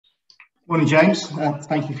Morning, James.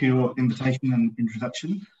 Thank you for your invitation and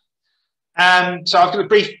introduction. So I've got a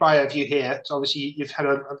brief bio of you here. So obviously you've had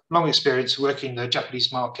a long experience working the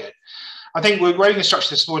Japanese market. I think we're going to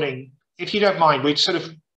structure this morning, if you don't mind, we'd sort of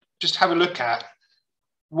just have a look at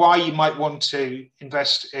why you might want to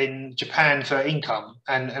invest in Japan for income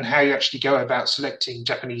and how you actually go about selecting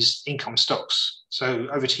Japanese income stocks. So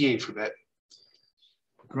over to you for a bit.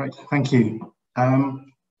 Great, thank you.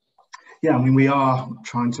 Yeah, I mean, we are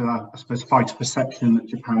trying to, I suppose, fight a perception that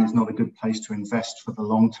Japan is not a good place to invest for the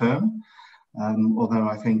long term. Although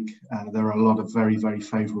I think there are a lot of very, very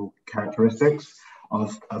favourable characteristics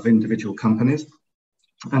of individual companies.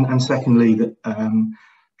 And secondly, that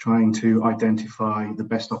trying to identify the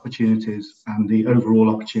best opportunities and the overall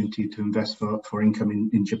opportunity to invest for income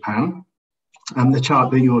in Japan. The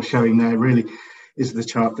chart that you're showing there really is the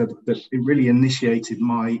chart that it really initiated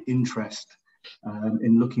my interest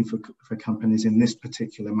in looking for companies in this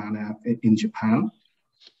particular manner in Japan.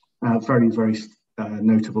 Very, very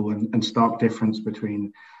notable and stark difference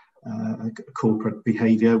between corporate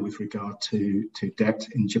behaviour with regard to debt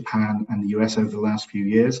in Japan and the US over the last few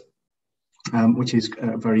years, which is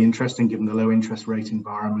very interesting given the low interest rate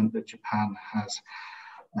environment that Japan has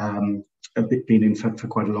been in for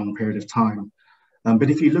quite a long period of time.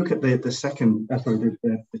 But if you look at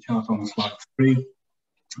the chart on slide 3,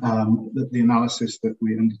 the analysis that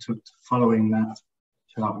we undertook following that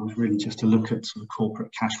chart was really just to look at sort of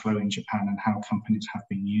corporate cash flow in Japan and how companies have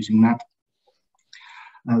been using that.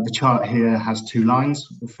 The chart here has two lines.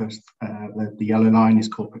 The first, the yellow line is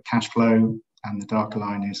corporate cash flow, and the darker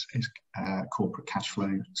line is corporate cash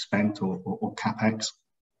flow spent or CapEx.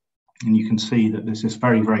 And you can see that there's this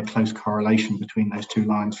very, very close correlation between those two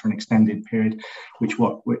lines for an extended period,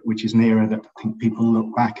 which is nearer that I think people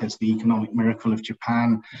look back as the economic miracle of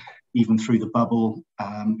Japan, even through the bubble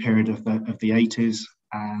period of the 80s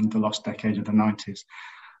and the lost decade of the 90s.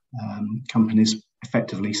 Companies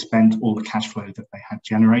effectively spent all the cash flow that they had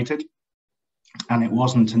generated. And it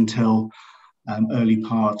wasn't until early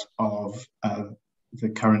part of the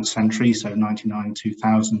current century, so 99,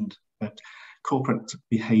 2000, that corporate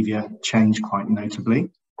behaviour changed quite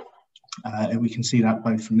notably. We can see that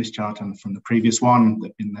both from this chart and from the previous one,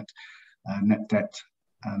 in that net debt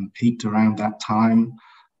peaked around that time.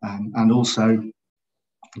 And also, you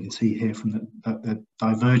can see here from the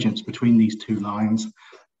divergence between these two lines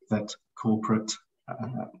that corporate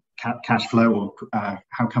cash flow or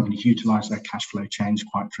how companies utilise their cash flow changed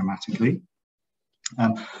quite dramatically.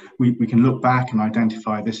 We can look back and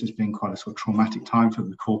identify this as being quite a sort of traumatic time for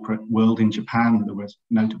the corporate world in Japan. There was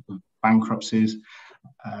notable bankruptcies,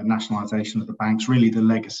 nationalisation of the banks, really the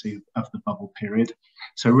legacy of the bubble period.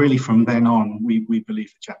 So really from then on, we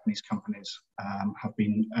believe that Japanese companies have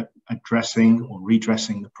been addressing or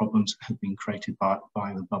redressing the problems that have been created by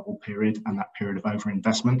the bubble period and that period of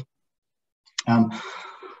overinvestment.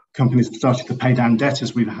 Companies started to pay down debt,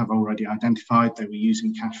 as we have already identified. They were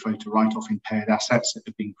using cash flow to write off impaired assets that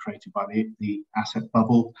had been created by the asset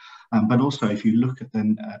bubble. But also, if you look at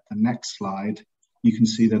the next slide, you can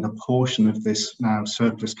see that a portion of this now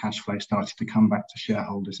surplus cash flow started to come back to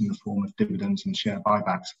shareholders in the form of dividends and share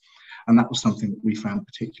buybacks. And that was something that we found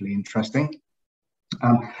particularly interesting.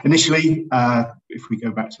 Initially, if we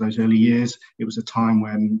go back to those early years, it was a time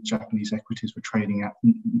when Japanese equities were trading at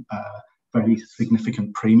very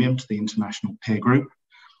significant premium to the international peer group.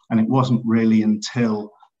 And it wasn't really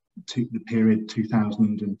until the period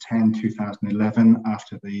 2010, 2011,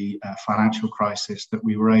 after the financial crisis, that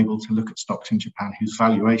we were able to look at stocks in Japan whose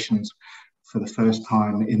valuations for the first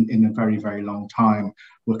time in a very, very long time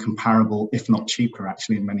were comparable, if not cheaper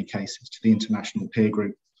actually in many cases, to the international peer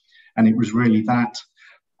group. And it was really that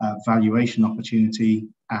valuation opportunity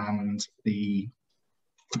and the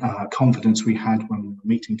confidence we had when we were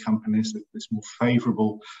meeting companies that this more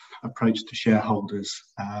favourable approach to shareholders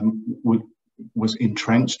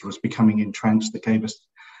was becoming entrenched, that gave us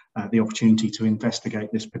the opportunity to investigate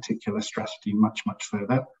this particular strategy much, much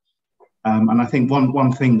further. And I think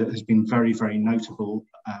one thing that has been very, very notable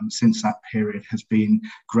since that period has been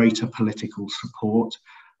greater political support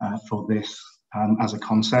for this as a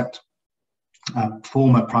concept.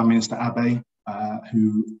 Former Prime Minister Abe,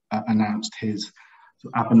 who announced his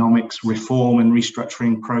Abenomics reform and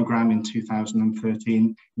restructuring program in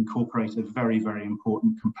 2013, incorporated a very, very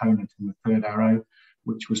important component in the third arrow,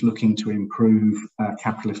 which was looking to improve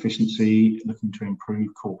capital efficiency, looking to improve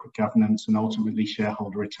corporate governance and ultimately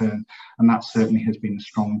shareholder return. And that certainly has been a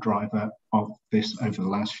strong driver of this over the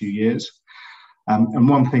last few years. And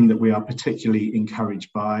one thing that we are particularly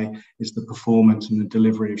encouraged by is the performance and the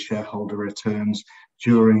delivery of shareholder returns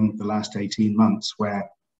during the last 18 months, where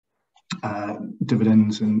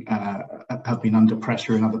dividends and have been under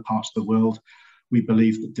pressure in other parts of the world. We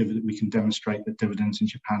believe that we can demonstrate that dividends in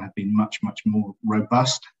Japan have been much more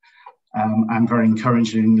robust. And very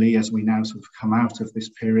encouragingly, as we now sort of come out of this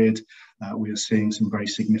period, we are seeing some very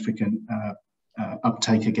significant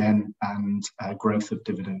uptake again and growth of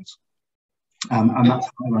dividends. And that's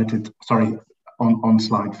highlighted, sorry, on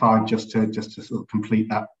slide 5, just to sort of complete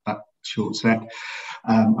that short set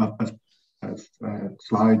of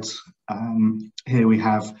slides. Here we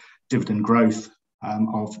have dividend growth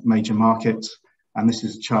of major markets, and this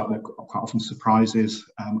is a chart that quite often surprises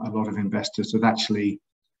a lot of investors, that actually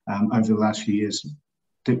over the last few years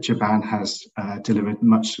Japan has delivered a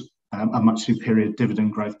much superior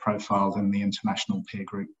dividend growth profile than the international peer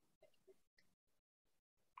group.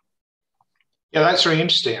 Yeah, that's very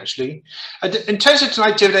interesting, actually. In terms of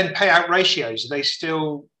like dividend payout ratios, are they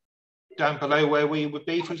still down below where we would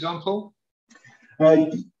be, for example?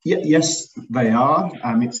 Yes, they are.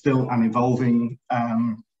 It's still an evolving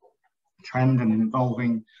trend and an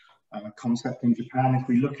evolving concept in Japan. If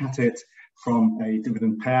we look at it from a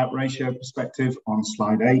dividend payout ratio perspective on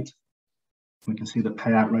slide 8, we can see that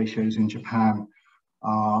payout ratios in Japan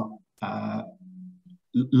are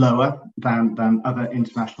lower than other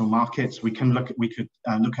international markets. We could look at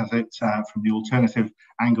it from the alternative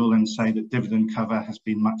angle and say that dividend cover has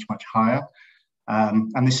been much higher.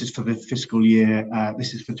 And this is for the fiscal year.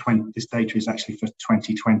 This data is actually for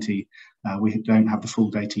 2020. We don't have the full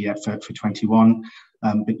data yet for 21,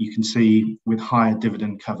 but you can see with higher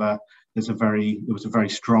dividend cover, there was a very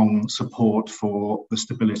strong support for the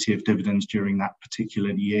stability of dividends during that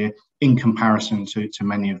particular year in comparison to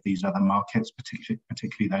many of these other markets,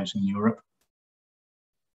 particularly those in Europe.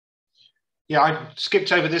 Yeah, I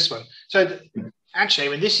skipped over this one. So actually,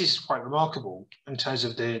 I mean, this is quite remarkable in terms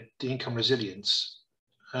of the income resilience.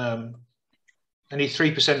 Only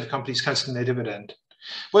 3% of companies cancelling their dividend.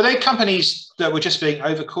 Were they companies that were just being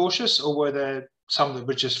overcautious, or were there some that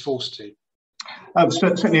were just forced to?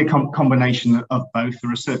 Certainly a combination of both.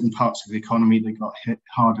 There are certain parts of the economy that got hit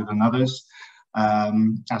harder than others,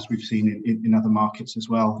 as we've seen in other markets as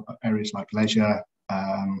well. Areas like leisure,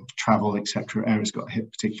 travel, etc. areas got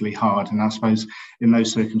hit particularly hard. And I suppose in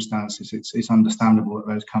those circumstances, it's understandable that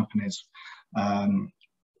those companies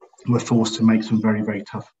were forced to make some very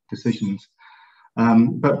tough decisions.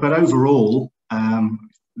 But overall,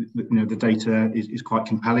 the data is quite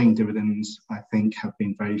compelling. Dividends, I think, have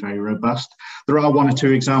been very robust. There are one or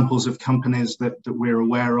two examples of companies that we're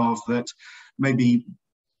aware of that maybe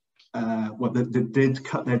that did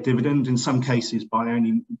cut their dividend, in some cases by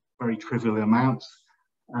only very trivial amounts.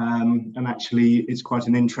 And actually, it's quite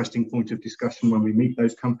an interesting point of discussion when we meet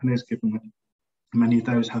those companies, given that many of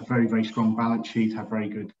those have very strong balance sheets, have very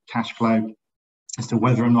good cash flow, as to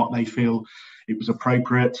whether or not they feel it was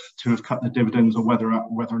appropriate to have cut the dividends, or whether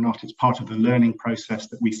or not it's part of the learning process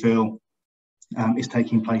that we feel is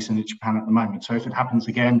taking place in Japan at the moment. So if it happens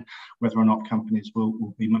again, whether or not companies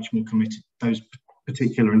will be much more committed, those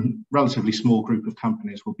particular and relatively small group of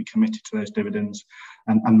companies will be committed to those dividends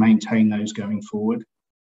and maintain those going forward.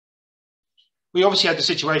 We obviously had the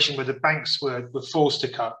situation where the banks were forced to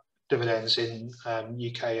cut dividends in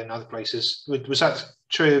UK and other places. Was that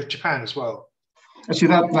true of Japan as well? Actually,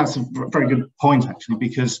 that's a very good point, actually,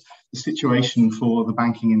 because the situation for the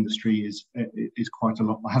banking industry is quite a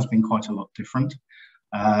lot, has been quite a lot different.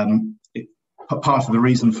 Part of the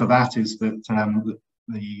reason for that is that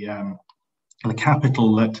the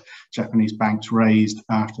capital that Japanese banks raised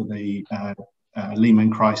after the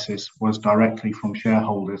Lehman crisis was directly from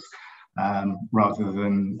shareholders, rather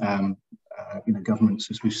than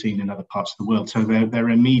governments, as we've seen in other parts of the world. So their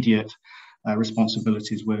immediate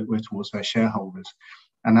responsibilities were towards their shareholders,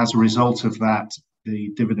 and as a result of that,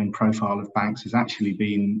 the dividend profile of banks has actually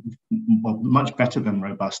been much better than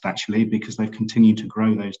robust, actually, because they've continued to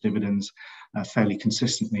grow those dividends fairly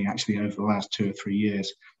consistently, actually, over the last 2 or 3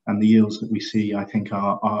 years, and the yields that we see, I think,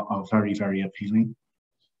 are very appealing.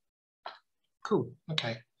 Cool.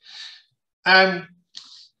 Okay.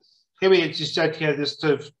 Here we just said there's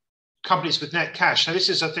sort of companies with net cash. Now, this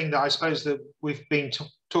is a thing that I suppose that we've been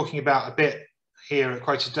talking about a bit here at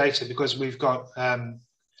QuotedData, because we've got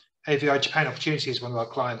AVI Japan Opportunities, one of our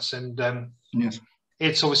clients, and yes,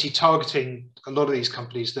 it's obviously targeting a lot of these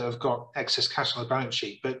companies that have got excess cash on the balance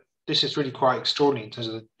sheet. But this is really quite extraordinary in terms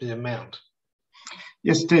of the amount.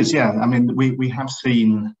 Yes, it is. Yeah, I mean, we have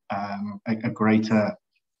seen a greater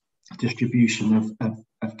distribution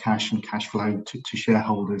of cash and cash flow to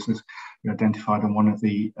shareholders, as you identified on one of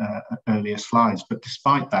the earlier slides. But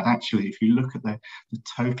despite that, actually, if you look at the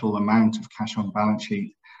total amount of cash on balance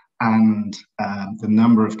sheet and the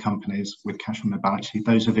number of companies with cash on their balance sheet,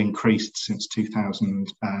 those have increased since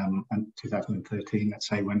 2000 and 2013, let's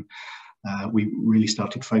say, when we really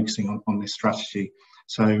started focusing on this strategy.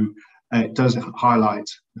 So it does highlight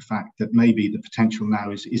the fact that maybe the potential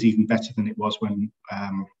now is even better than it was when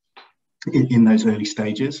in those early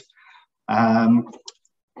stages.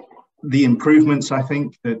 The improvements, I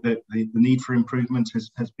think, that the need for improvement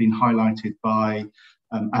has been highlighted by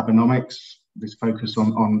Abenomics. This focus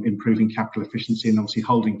on improving capital efficiency and obviously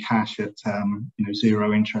holding cash at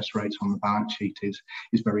zero interest rates on the balance sheet is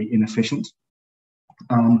very inefficient.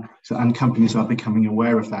 And companies are becoming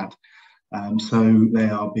aware of that. So they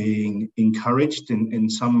are being encouraged in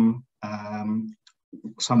some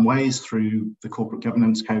ways through the corporate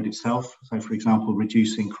governance code itself. So, for example,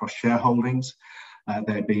 reducing cross shareholdings.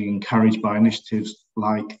 They're being encouraged by initiatives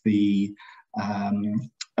like the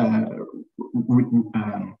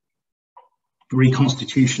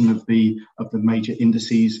reconstitution of the major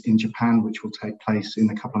indices in Japan, which will take place in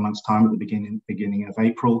a couple of months' time at the beginning of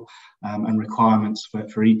April, and requirements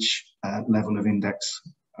for each level of index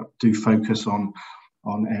do focus on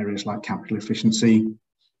areas like capital efficiency,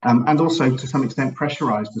 and also to some extent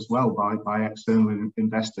pressurized as well by external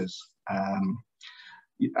investors.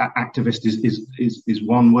 Activist is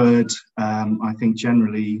one word. I think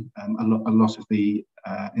generally a lot of the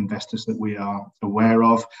investors that we are aware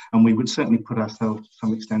of, and we would certainly put ourselves to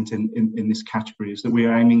some extent in this category, is that we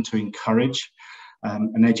are aiming to encourage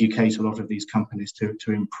and educate a lot of these companies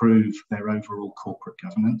to improve their overall corporate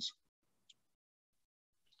governance.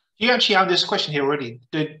 You actually have this question here already.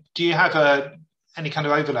 Do you have any kind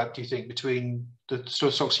of overlap, do you think, between the sort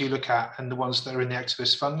of stocks you look at and the ones that are in the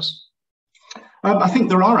activist funds? I think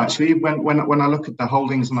there are actually. When I look at the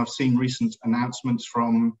holdings and I've seen recent announcements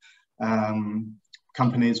from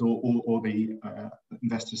companies or the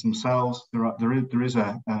investors themselves, there is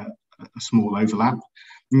a small overlap.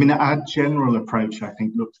 I mean, our general approach, I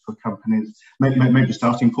think, looks for companies. Maybe the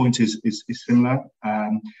starting point is similar,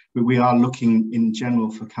 but we are looking in general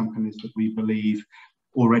for companies that we believe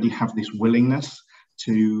already have this willingness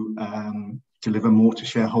to deliver more to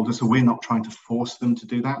shareholders. So we're not trying to force them to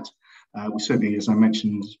do that. We certainly, as I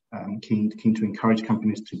mentioned, keen to encourage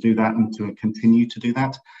companies to do that and to continue to do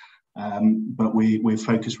that. But we're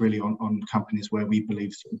focused really on companies where we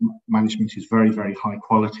believe management is very, very high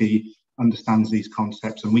quality, understands these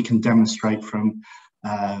concepts, and we can demonstrate from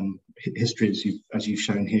history, as you've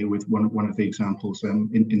shown here with one of the examples in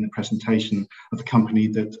the presentation, of a company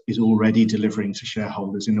that is already delivering to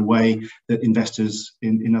shareholders in a way that investors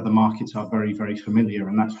in other markets are very, very familiar,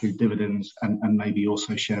 and that's through dividends and maybe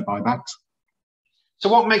also share buybacks. So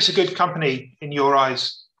what makes a good company in your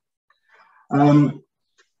eyes?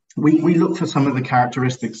 We look for some of the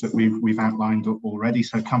characteristics that we've outlined already.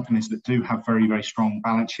 So companies that do have very, very strong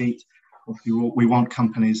balance sheet. We want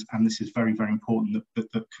companies, and this is very, very important,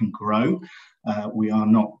 that can grow. We are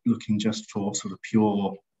not looking just for sort of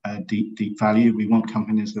pure deep value. We want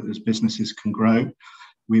companies that as businesses can grow.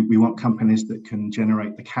 We want companies that can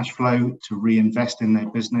generate the cash flow to reinvest in their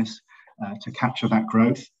business to capture that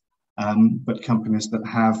growth. But companies that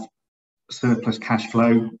have surplus cash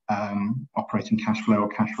flow, operating cash flow or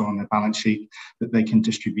cash flow on their balance sheet, that they can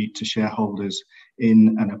distribute to shareholders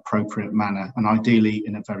in an appropriate manner, and ideally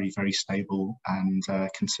in a very, very stable and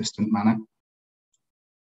consistent manner.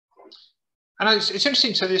 And it's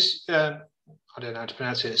interesting. So this, I don't know how to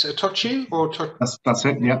pronounce it. So Tochu or that's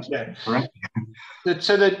it. Yeah, correct.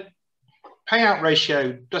 So the payout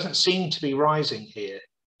ratio doesn't seem to be rising here.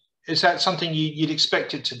 Is that something you'd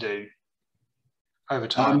expect it to do over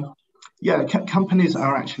time? Yeah, companies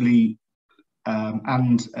are actually,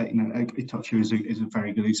 Itochu is a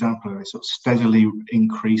very good example of this, sort of steadily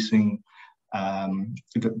increasing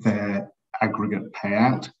their aggregate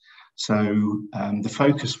payout. So the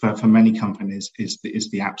focus for many companies is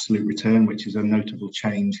the absolute return, which is a notable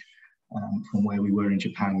change from where we were in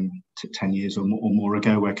Japan 10 years or more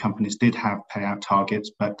ago, where companies did have payout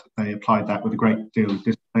targets, but they applied that with a great deal of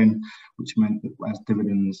discipline, which meant that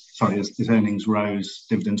as earnings rose,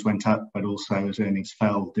 dividends went up, but also as earnings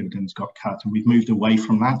fell, dividends got cut. And we've moved away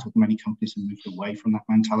from that, or many companies have moved away from that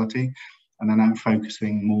mentality, and they're now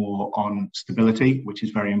focusing more on stability, which is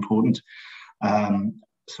very important.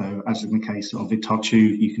 So as in the case of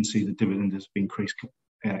Itochu, you can see the dividend has been increased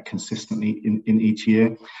consistently in each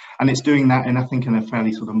year, and it's doing that in, I think, in a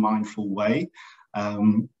fairly sort of mindful way,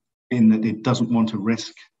 in that it doesn't want to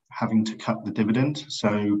risk having to cut the dividend.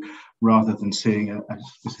 So rather than seeing a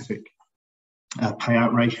specific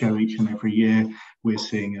payout ratio each and every year, we're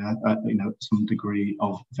seeing some degree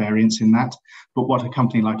of variance in that. But what a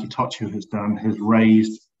company like Itochu has done has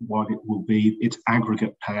raised what it will be its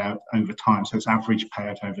aggregate payout over time, so its average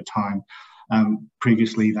payout over time.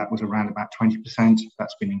 Previously, that was around about 20%.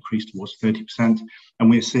 That's been increased towards 30%. And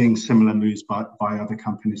we're seeing similar moves by other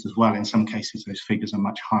companies as well. In some cases, those figures are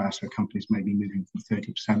much higher. So companies may be moving from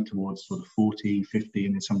 30% towards sort of 40, 50,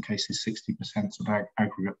 and in some cases, 60% of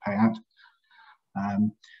aggregate payout.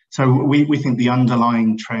 So we think the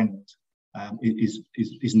underlying trend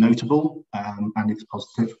is notable and it's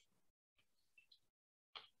positive.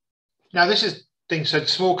 Now, this is things, so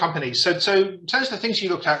small companies. So in terms of the things you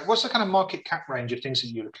look at, what's the kind of market cap range of things that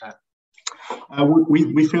you look at?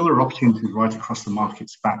 We feel there are opportunities right across the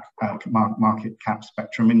market cap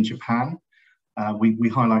spectrum in Japan. We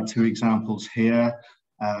highlight two examples here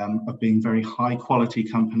of being very high quality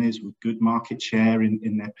companies with good market share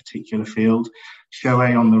in their particular field.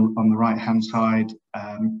 Shoei on the right hand side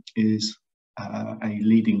is the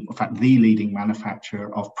leading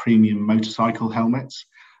manufacturer of premium motorcycle helmets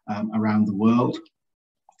around the world.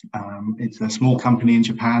 It's a small company in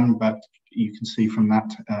Japan, but you can see from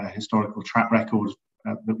that historical track record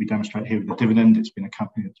that we demonstrate here with the Dividend, it's been a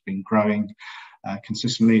company that's been growing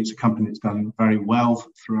consistently. It's a company that's done very well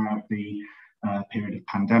throughout the period of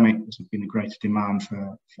pandemic. There's been a greater demand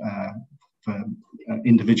for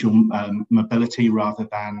individual mobility rather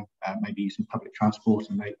than maybe using public transport,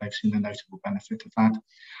 and they've seen a notable benefit of that.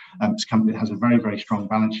 It's a company that has a very, very strong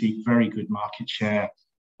balance sheet, very good market share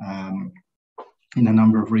in a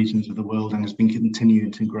number of regions of the world, and has been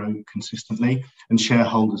continuing to grow consistently. And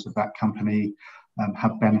shareholders of that company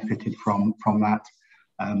have benefited from that,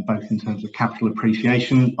 both in terms of capital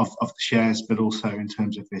appreciation of the shares, but also in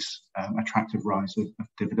terms of this attractive rise of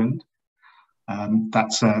dividend.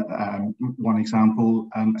 That's one example.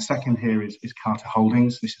 A second here is Carthew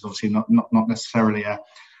Holdings. This is obviously not necessarily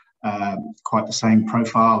quite the same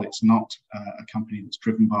profile. It's not a company that's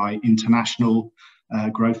driven by international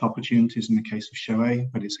growth opportunities in the case of Shoei,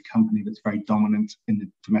 but it's a company that's very dominant in the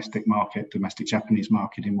domestic Japanese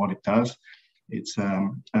market in what it does. It's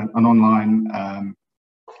an online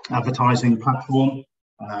advertising platform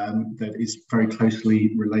that is very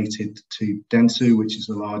closely related to Dentsu, which is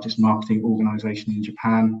the largest marketing organization in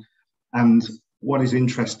Japan. And what is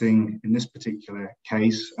interesting in this particular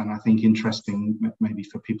case, and I think interesting maybe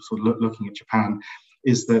for people sort of looking at Japan,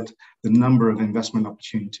 is that the number of investment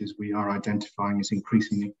opportunities we are identifying is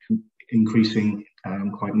increasing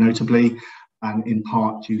quite notably, and in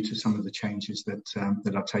part due to some of the changes that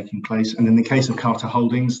are taking place. And in the case of Carthew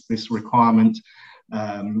Holdings, this requirement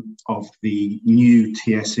of the new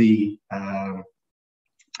TSE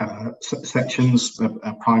sections,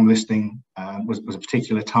 prime listing was a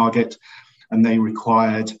particular target, and they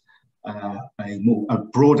required a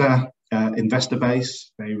broader investor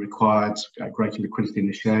base. They required greater liquidity in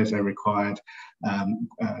the shares. They required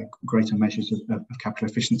greater measures of capital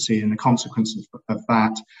efficiency, and the consequence of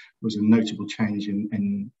that was a notable change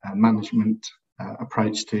in management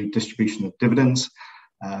approach to distribution of dividends.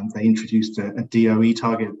 They introduced a DOE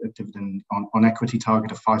target, a dividend on equity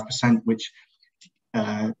target of 5%, which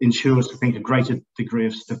ensures, I think, a greater degree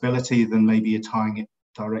of stability than maybe tying it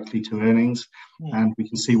directly to earnings. And we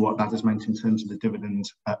can see what that has meant in terms of the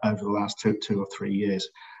dividends over the last two or 3 years.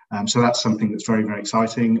 So that's something that's very, very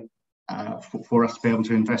exciting for us to be able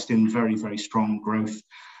to invest in. Very, very strong growth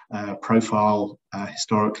profile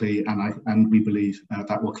historically, and we believe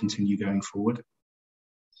that will continue going forward.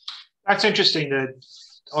 That's interesting, the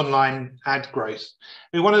online ad growth.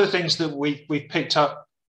 I mean, one of the things that we've picked up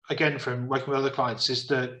again from working with other clients is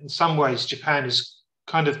that in some ways Japan is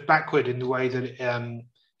kind of backward in the way that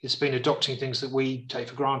it's been adopting things that we take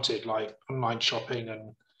for granted, like online shopping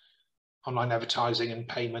and online advertising and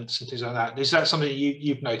payments and things like that. Is that something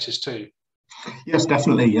you've noticed too? Yes,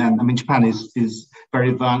 definitely. Yeah, I mean, Japan is very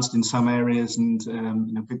advanced in some areas and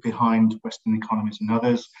a bit behind Western economies in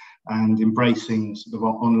others, and embracing sort of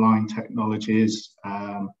online technologies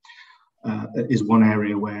is one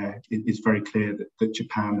area where it is very clear that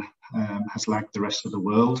Japan has lagged the rest of the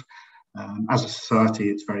world. As a society,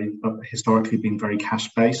 it's historically been very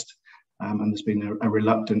cash-based, and there's been a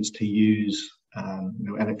reluctance to use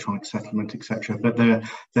electronic settlement, etc. But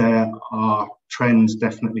there are trends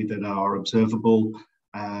definitely that are observable,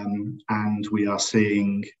 and we are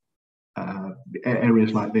seeing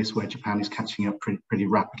areas like this where Japan is catching up pretty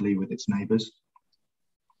rapidly with its neighbours.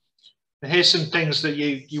 Here's some things that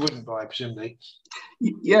you wouldn't buy, presumably.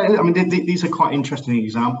 Yeah, I mean, these are quite interesting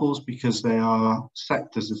examples because they are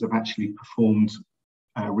sectors that have actually performed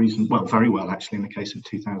very well, actually, in the case of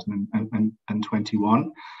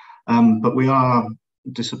 2021. But we are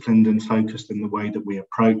disciplined and focused in the way that we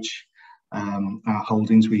approach our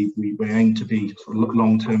holdings. We aim to be sort of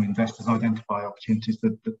long-term investors, identify opportunities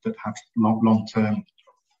that have long-term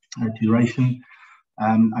duration,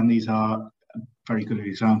 and these are very good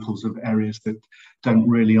examples of areas that don't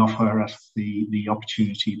really offer us the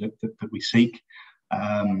opportunity that we seek.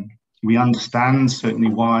 We understand certainly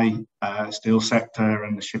why steel sector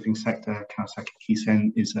and the shipping sector, Kawasaki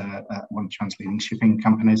Kisen is one of Japan's leading shipping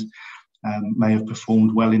companies, may have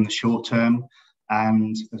performed well in the short term,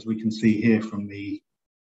 and as we can see here from the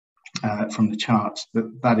charts,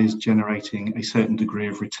 that is generating a certain degree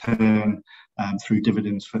of return through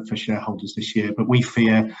dividends for shareholders this year. But we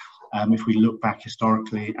fear, if we look back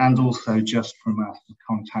historically and also just from our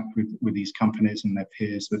contact with these companies and their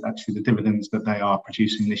peers, that actually the dividends that they are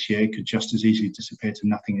producing this year could just as easily disappear to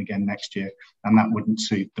nothing again next year, and that wouldn't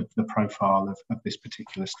suit the profile of this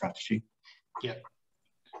particular strategy. Yeah.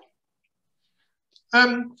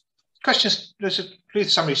 Questions. There's a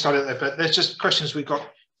somebody started there, but there's just questions we've got.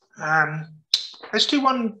 Let's do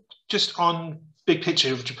one just on big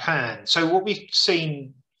picture of Japan. So what we've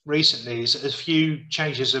seen recently is a few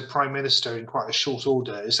changes of prime minister in quite a short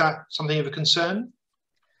order. Is that something of a concern?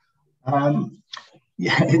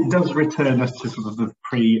 Yeah, it does return us to sort of the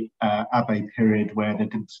pre-Abe period where I don't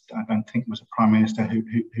think there was a prime minister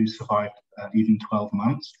who survived even 12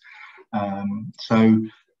 months.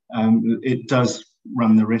 It does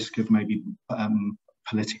run the risk of maybe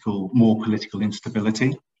more political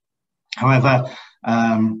instability. However,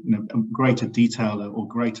 greater detail or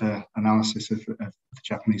greater analysis of the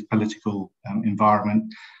Japanese political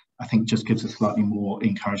environment, I think, just gives us slightly more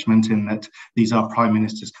encouragement in that these are prime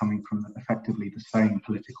ministers coming from effectively the same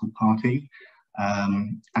political party,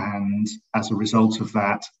 and as a result of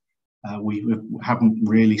that, we haven't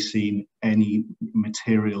really seen any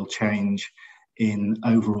material change in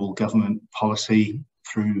overall government policy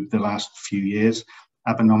through the last few years.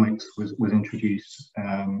 Abenomics was introduced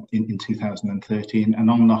in 2013, and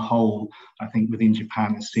on the whole, I think within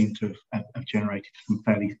Japan has seemed to have generated some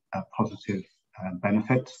fairly positive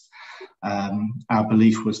benefits. Our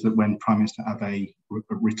belief was that when Prime Minister Abe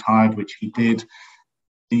retired, which he did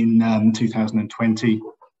in 2020,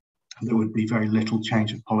 there would be very little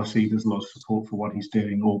change of policy. There's a lot of support for what he's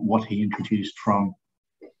doing or what he introduced from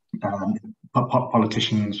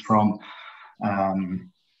politicians, from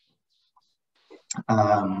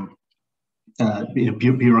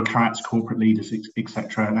bureaucrats, corporate leaders,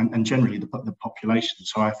 etc., and generally the population.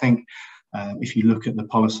 So I think if you look at the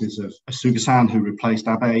policies of Suga-san, who replaced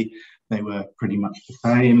Abe, they were pretty much the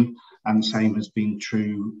same, and the same has been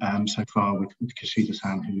true so far with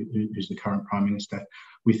Kishida-san, who's the current Prime Minister.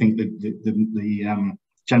 We think that the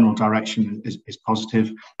general direction is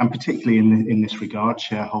positive, and particularly in this regard,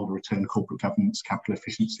 shareholder return, corporate governance, capital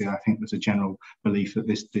efficiency, I think there's a general belief that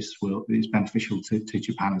this is beneficial to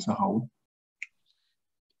Japan as a whole.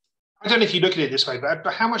 I don't know if you look at it this way,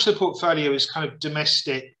 but how much of the portfolio is kind of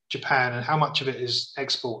domestic Japan, and how much of it is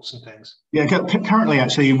exports and things? Yeah, currently,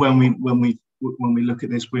 actually, when we look at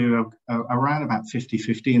this, we're around about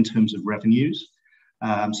 50-50 in terms of revenues.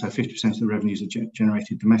 So 50% of the revenues are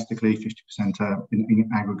generated domestically, 50% are in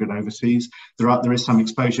aggregate overseas. There is some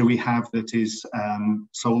exposure we have that is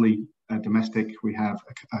solely domestic. We have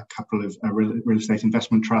a couple of real estate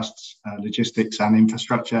investment trusts, logistics and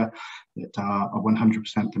infrastructure that are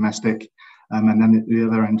 100% domestic. And then at the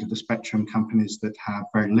other end of the spectrum, companies that have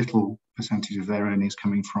very little percentage of their earnings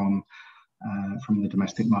coming from the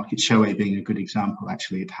domestic market. Shoei being a good example,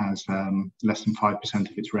 actually, it has less than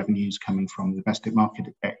 5% of its revenues coming from the domestic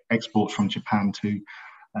market, exports from Japan to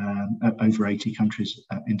over 80 countries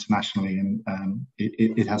internationally, and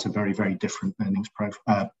it has a very, very different earnings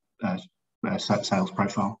sales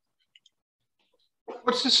profile.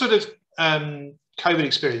 What's the sort of COVID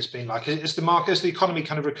experience been like? Has the economy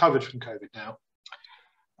kind of recovered from COVID now?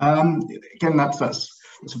 Again, that's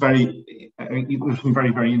some very,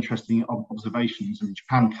 very interesting observations. I mean,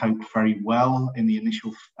 Japan coped very well in the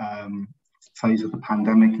initial phase of the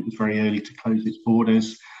pandemic. It was very early to close its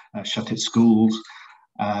borders, shut its schools,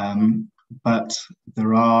 but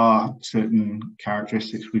there are certain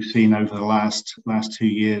characteristics we've seen over the last 2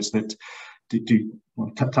 years that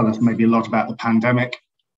tell us maybe a lot about the pandemic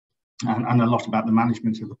and a lot about the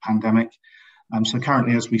management of the pandemic. So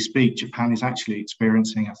currently, as we speak, Japan is actually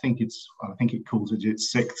experiencing, I think it calls it its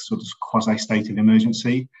 6th sort of quasi-state of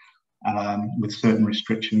emergency, with certain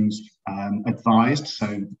restrictions advised.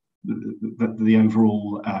 So the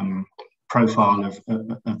overall profile of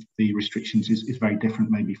the restrictions is very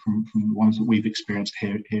different, maybe from the ones that we've experienced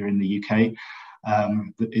here in the UK.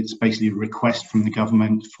 It's basically a request from the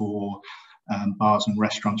government for bars and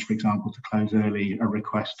restaurants, for example, to close early, a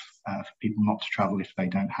request for people not to travel if they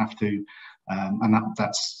don't have to, and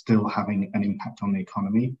that's still having an impact on the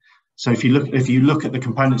economy. So if you look at the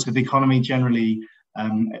components of the economy, generally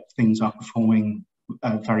things are performing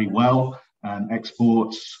very well.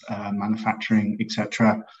 Exports, manufacturing,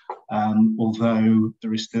 etc. Although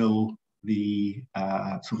there is still the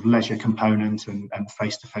sort of leisure component and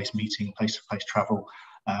face-to-face meeting, face-to-face travel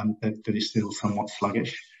that is still somewhat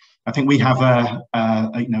sluggish. I think we have a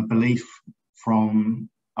belief from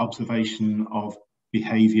observation of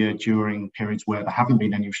behaviour during periods where there haven't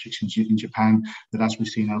been any restrictions in Japan, that as we've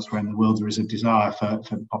seen elsewhere in the world, there is a desire for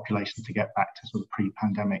the population to get back to sort of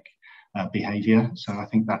pre-pandemic behaviour. So I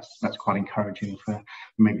think that's quite encouraging for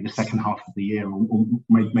maybe the second half of the year, or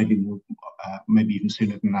maybe even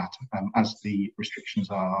sooner than that, as the restrictions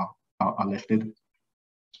are lifted.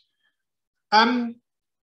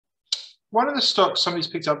 One of the stocks somebody's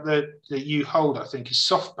picked up that you hold, I think, is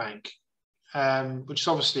SoftBank, which has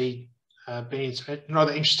obviously been a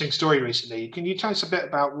rather interesting story recently. Can you tell us a bit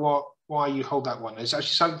about why you hold that one? Is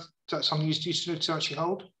actually something you used to actually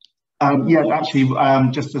hold? Yeah, actually,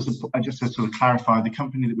 just to sort of clarify, the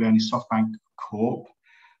company that we own is SoftBank Corp,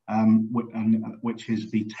 which is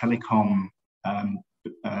the telecom,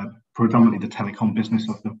 predominantly the telecom business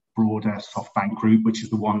of the broader SoftBank group, which is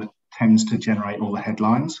the one that tends to generate all the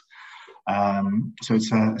headlines. So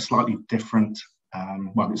it's a slightly different,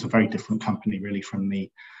 well, it's a very different company really from the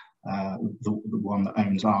one that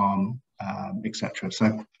owns ARM, etc.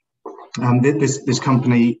 So this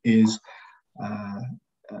company is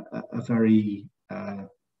a very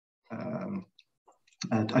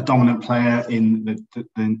a dominant player in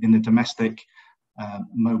the domestic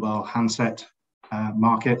mobile handset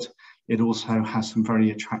market. It also has some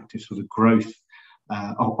very attractive sort of growth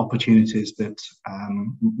opportunities that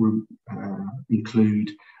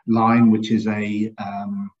include Line, which is a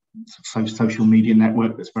social media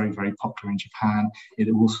network that's very, very popular in Japan. It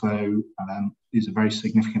also is a very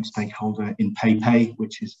significant stakeholder in PayPay,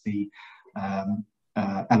 which is the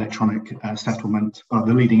electronic settlement, or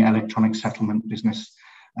the leading electronic settlement business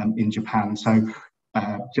in Japan. So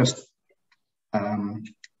just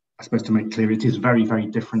I suppose to make clear, it is very, very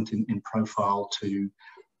different in profile to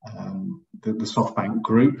the SoftBank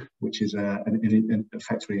Group, which is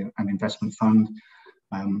effectively an investment fund.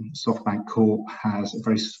 SoftBank Corp has a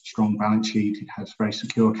very strong balance sheet. It has very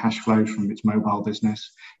secure cash flow from its mobile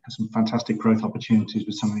business, has some fantastic growth opportunities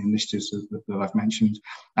with some of the initiatives that I've mentioned,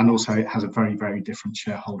 and also it has a very, very different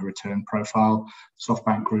shareholder return profile.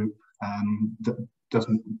 SoftBank Group that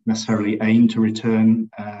doesn't necessarily aim to return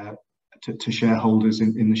to shareholders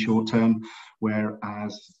in the short term,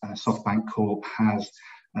 whereas SoftBank Corp has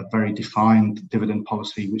a very defined dividend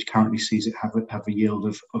policy, which currently sees it have a yield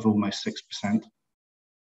of almost 6%.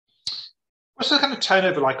 What's the kind of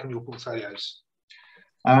turnover like on your portfolios?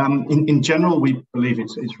 In general, we believe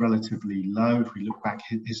it's relatively low. If we look back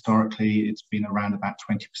historically, it's been around about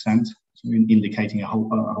 20%, so indicating a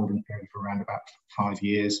holding period for around about 5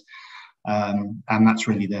 years. And that's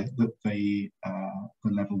really the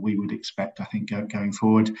level we would expect, I think, going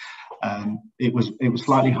forward. It was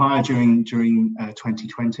slightly higher during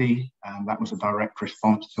 2020. That was a direct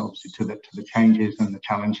response, obviously, to the changes and the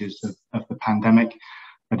challenges of the pandemic.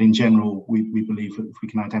 But in general, we believe that if we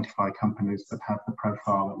can identify companies that have the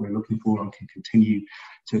profile that we're looking for and can continue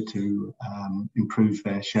to improve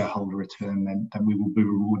their shareholder return, then we will be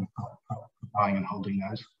rewarded for buying and holding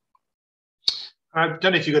those. I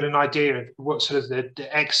don't know if you've got an idea of what sort of the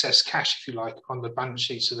excess cash, if you like, on the balance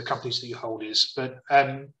sheets of the companies that you hold is, but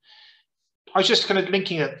I was just kind of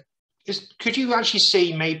linking it. Could you actually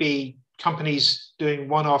see maybe companies doing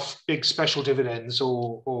one-off big special dividends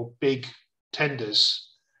or big tenders,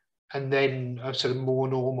 and then a sort of more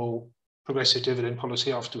normal progressive dividend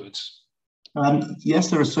policy afterwards? Yes,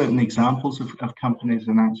 there are certain examples of companies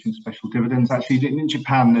announcing special dividends. Actually, in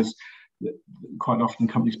Japan, there's quite often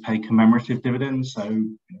companies pay commemorative dividends. So,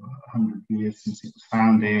 100 years since it was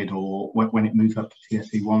founded, or when it moves up to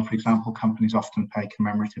TSE1, for example, companies often pay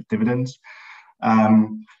commemorative dividends.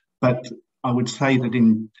 But I would say that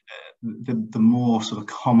in the more sort of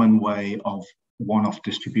common way of one-off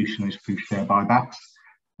distribution is through share buybacks.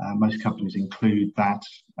 Most companies include that,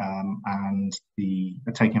 and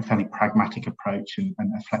they're taking a fairly pragmatic approach and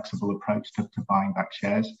a flexible approach to buying back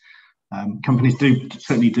shares. Companies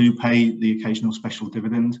certainly do pay the occasional special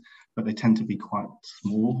dividend, but they tend to be quite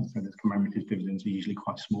small. So the commemorative dividends are usually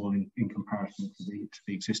quite small in comparison to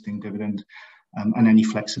the existing dividend, and any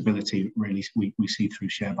flexibility really we see through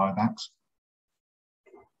share buybacks.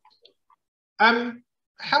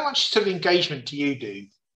 How much sort of engagement do you do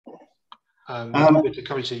with the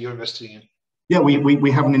companies that you're investing in? Yeah,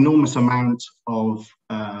 we have an enormous amount of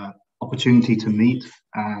opportunity to meet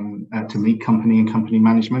company and company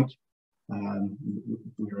management.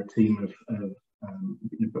 We're a team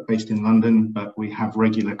of based in London, but we have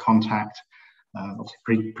regular contact.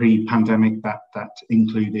 Pre-pandemic, that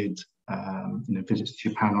included visits to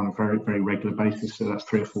Japan on a very, very regular basis. So that's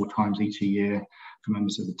 3 or 4 times each a year for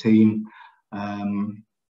members of the team.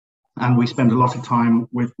 And we spend a lot of time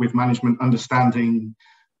with management, understanding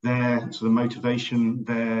their sort of motivation,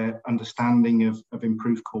 their understanding of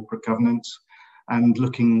improved corporate governance, and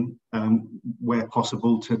looking where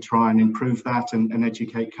possible to try and improve that and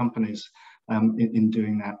educate companies in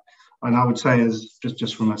doing that. And I would say, as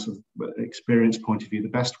just from a sort of experience point of view, the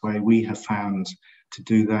best way we have found to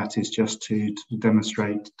do that is just to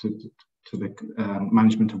demonstrate to the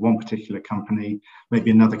management of one particular company, maybe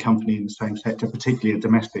another company in the same sector, particularly a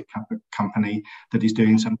domestic company that is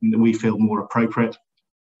doing something that we feel more appropriate.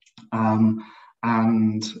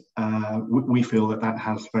 We feel that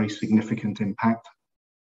has very significant impact.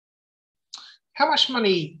 How much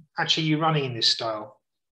money actually are you running in this style?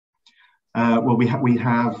 Well, we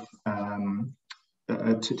have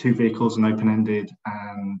 2 vehicles, an open-ended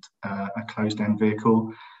and a closed-end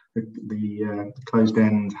vehicle. The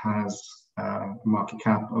closed-end has a market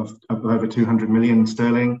cap of over 200 million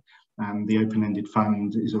sterling, and the open-ended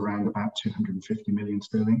fund is around about 250 million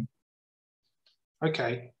sterling.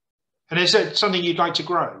 Okay. And is it something you'd like to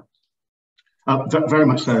grow? Very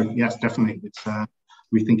much so, yes, definitely.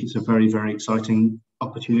 We think it's a very, very exciting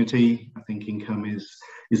opportunity. I think income is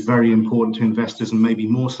very important to investors, and maybe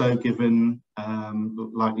more so given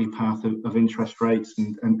the likely path of interest rates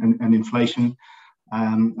and inflation.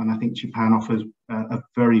 And I think Japan offers a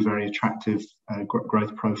very, very attractive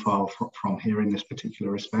growth profile from here in this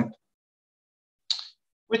particular respect.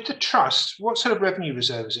 With the trust, what sort of revenue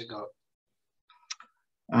reserve has it got?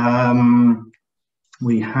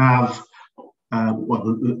 We have, well,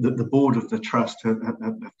 the board of the trust have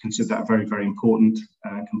considered that a very, very important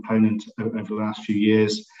component over the last few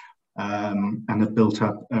years, and have built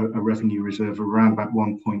up a revenue reserve of around about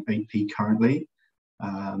 1.8p currently,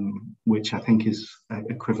 which I think is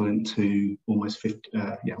equivalent to almost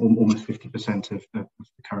 50% of the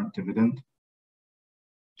current dividend.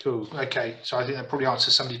 Cool. Okay, so I think that probably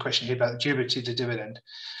answers somebody's question here about the durability of the dividend.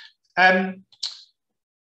 And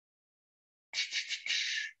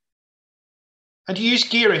do you use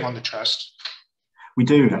gearing on the trust? We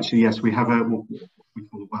do actually. Yes, we have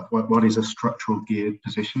what is a structural geared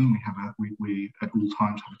position. We at all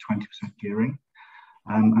times have a 20% gearing,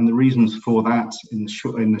 and the reasons for that in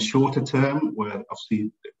the shorter term, where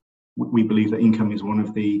obviously we believe that income is one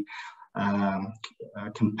of the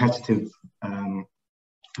competitive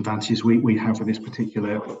advantages we have with this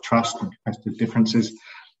particular trust and competitive differences,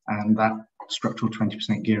 and that structural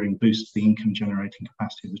 20% gearing boosts the income generating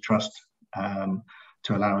capacity of the trust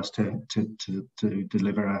to allow us to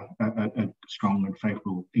deliver a strong and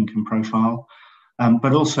favourable income profile.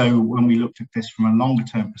 But also, when we looked at this from a longer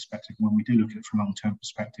term perspective, when we do look at it from a long term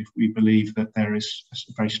perspective, we believe that there is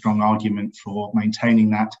a very strong argument for maintaining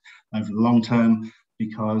that over the long term,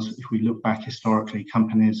 because if we look back historically,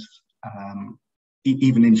 companies,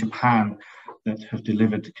 even in Japan, that have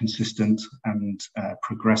delivered consistent and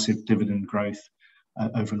progressive dividend growth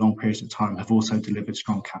over long periods of time have also delivered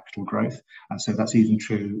strong capital growth. And so that's even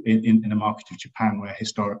true in a market of Japan, where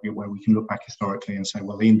we can look back historically and say,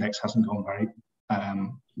 well, the index hasn't gone very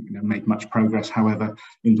made much progress. However,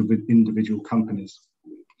 individual companies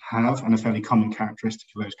have, and a fairly common characteristic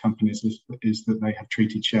of those companies is that they have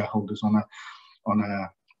treated shareholders on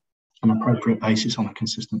an appropriate basis, on a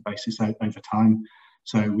consistent basis over time.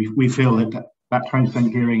 So we feel that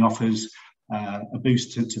 20% gearing offers a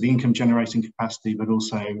boost to the income generating capacity, but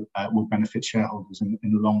also will benefit shareholders in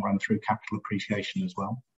the long run through capital appreciation as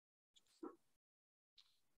well.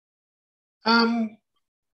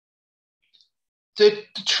 The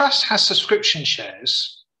trust has subscription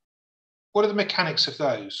shares. What are the mechanics of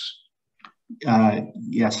those?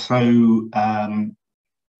 Yes, so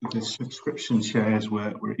the subscription shares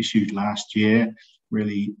were issued last year,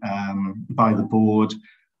 really by the board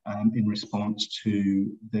in response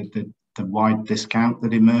to the wide discount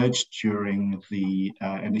that emerged during the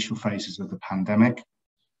initial phases of the pandemic,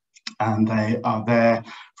 and they are there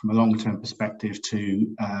from a longer-term perspective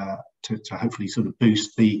to hopefully sort of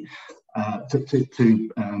boost the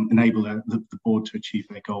enable the board to achieve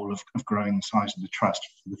their goal of growing the size of the trust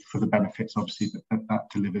for the benefits, obviously, that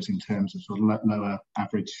delivers in terms of sort of lower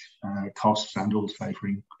average costs, and also for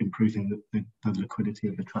improving the liquidity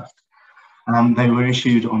of the trust. They were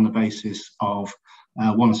issued on the basis of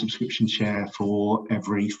one subscription share for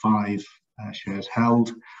every 5 shares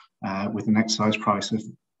held, with an exercise price of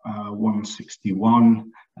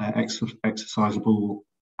 161, exercisable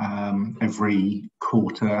every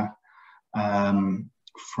quarter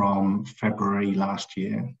from February last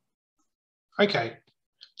year. Okay,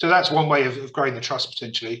 so that's one way of growing the trust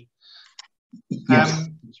potentially. Yes,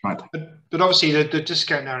 that's right. But obviously the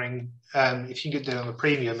discount narrowing, if you can get that on the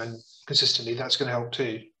premium and consistently, that's going to help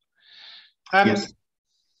too. Yes.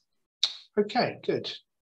 Okay, good.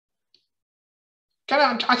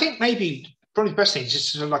 I think maybe probably the best thing is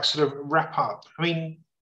just to sort of wrap up. I mean,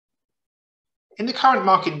 in the current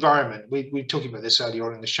market environment, we were talking about this earlier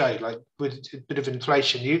on in the show, like with a bit of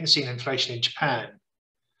inflation, you haven't seen inflation in Japan.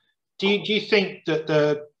 Do you think that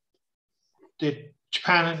the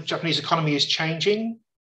Japanese economy is changing?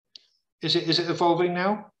 Is it evolving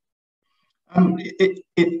now? It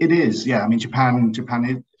is, yeah. I mean, Japan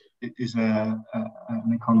is an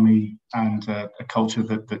economy and a culture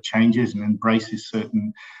that changes and embraces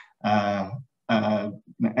certain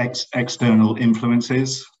external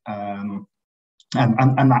influences, and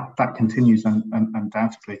that continues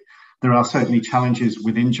undoubtedly. There are certainly challenges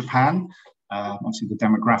within Japan. Obviously, the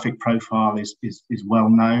demographic profile is well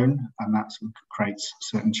known, and that sort of creates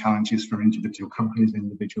certain challenges for individual companies,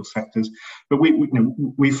 individual sectors. But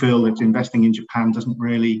we feel that investing in Japan doesn't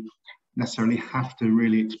really necessarily have to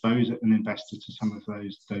really expose an investor to some of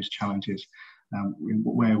those challenges.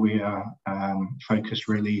 Where we are focused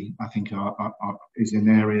really, I think, is in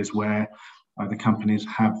areas where the companies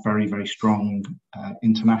have very, very strong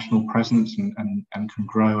international presence and can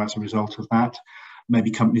grow as a result of that.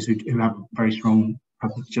 Maybe companies who have very strong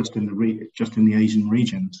presence just in the Asian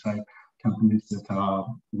region. So companies that are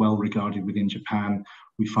well regarded within Japan,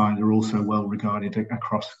 we find are also well regarded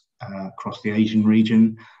across the Asian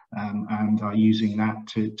region, and are using that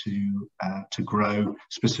to grow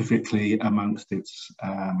specifically amongst its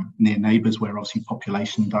near neighbours, where obviously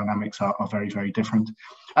population dynamics are very, very different.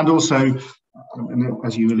 And also,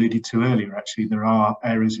 as you alluded to earlier, actually there are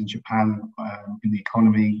areas in Japan in the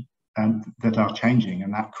economy that are changing,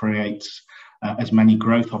 and that creates as many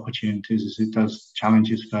growth opportunities as it does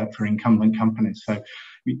challenges for incumbent companies. So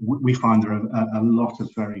we find there are a lot of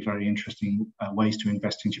very, very interesting ways to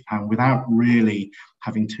invest in Japan without really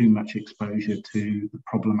having too much exposure to the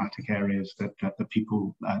problematic areas that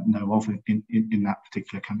people know of in that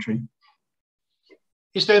particular country.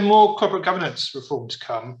 Is there more corporate governance reform to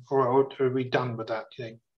come, or are we done with that, do you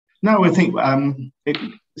think? No, I think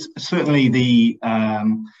certainly the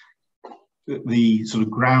sort of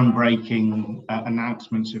groundbreaking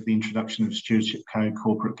announcements of the introduction of Stewardship Code,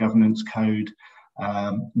 Corporate Governance Code,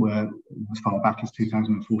 were as far back as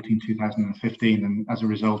 2014, 2015, and as a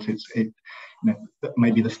result,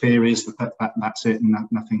 maybe the fear is that's it and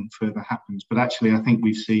that nothing further happens. But actually, I think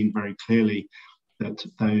we've seen very clearly that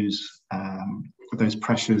those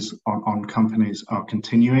pressures on companies are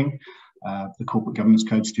continuing. The Corporate Governance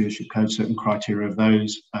Code, Stewardship Code, certain criteria of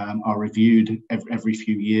those are reviewed every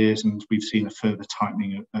few years, and we've seen a further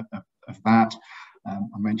tightening of that.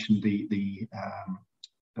 I mentioned the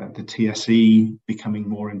TSE becoming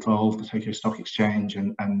more involved, the Tokyo Stock Exchange,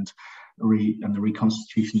 and the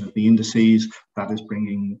reconstitution of the indices. That is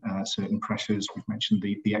bringing certain pressures. We've mentioned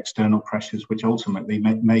the external pressures, which ultimately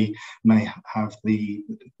may have the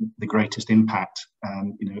greatest impact.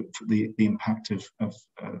 The impact of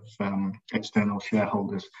external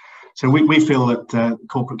shareholders. So we feel that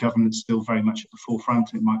corporate governance is still very much at the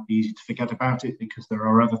forefront. It might be easy to forget about it because there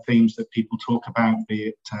are other themes that people talk about, be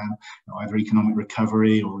it either economic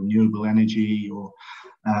recovery or renewable energy or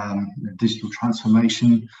digital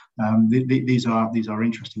transformation. These are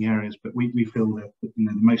interesting areas, but we feel that the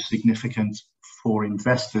most significant for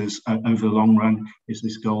investors over the long run is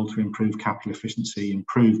this goal to improve capital efficiency,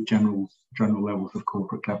 improve general levels of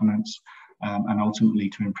corporate governance, and ultimately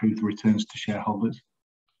to improve the returns to shareholders.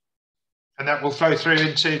 And that will flow through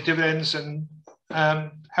into dividends and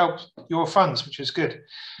help your funds, which is good.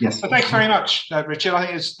 Yes. So thanks very much, Richard. I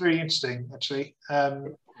think it's really interesting, actually.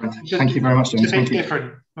 Thank you very much, James. It's a bit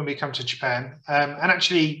different when we come to Japan, and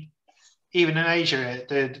actually, even in Asia,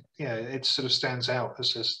 it sort of stands out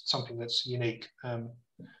as something that's unique.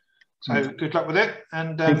 So good luck with it,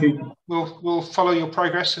 and we'll follow your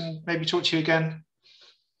progress and maybe talk to you again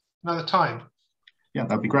another time. Yeah,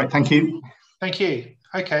 that'd be great. Thank you. Thank you.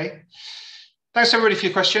 Okay. Thanks everybody for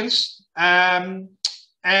your questions. And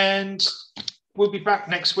we'll be back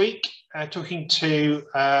next week talking to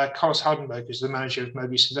Carlos Hardenberg, who's the manager of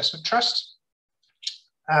Mobius Investment Trust,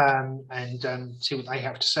 and see what they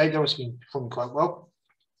have to say. They've obviously been performing quite well,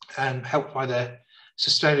 helped by the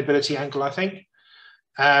sustainability angle, I think.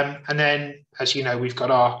 And then, as you know, we've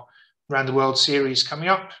got our Around the World series coming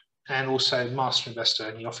up, and also Master Investor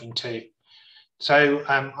in the offing too. So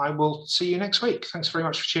I will see you next week. Thanks very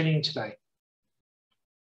much for tuning in today.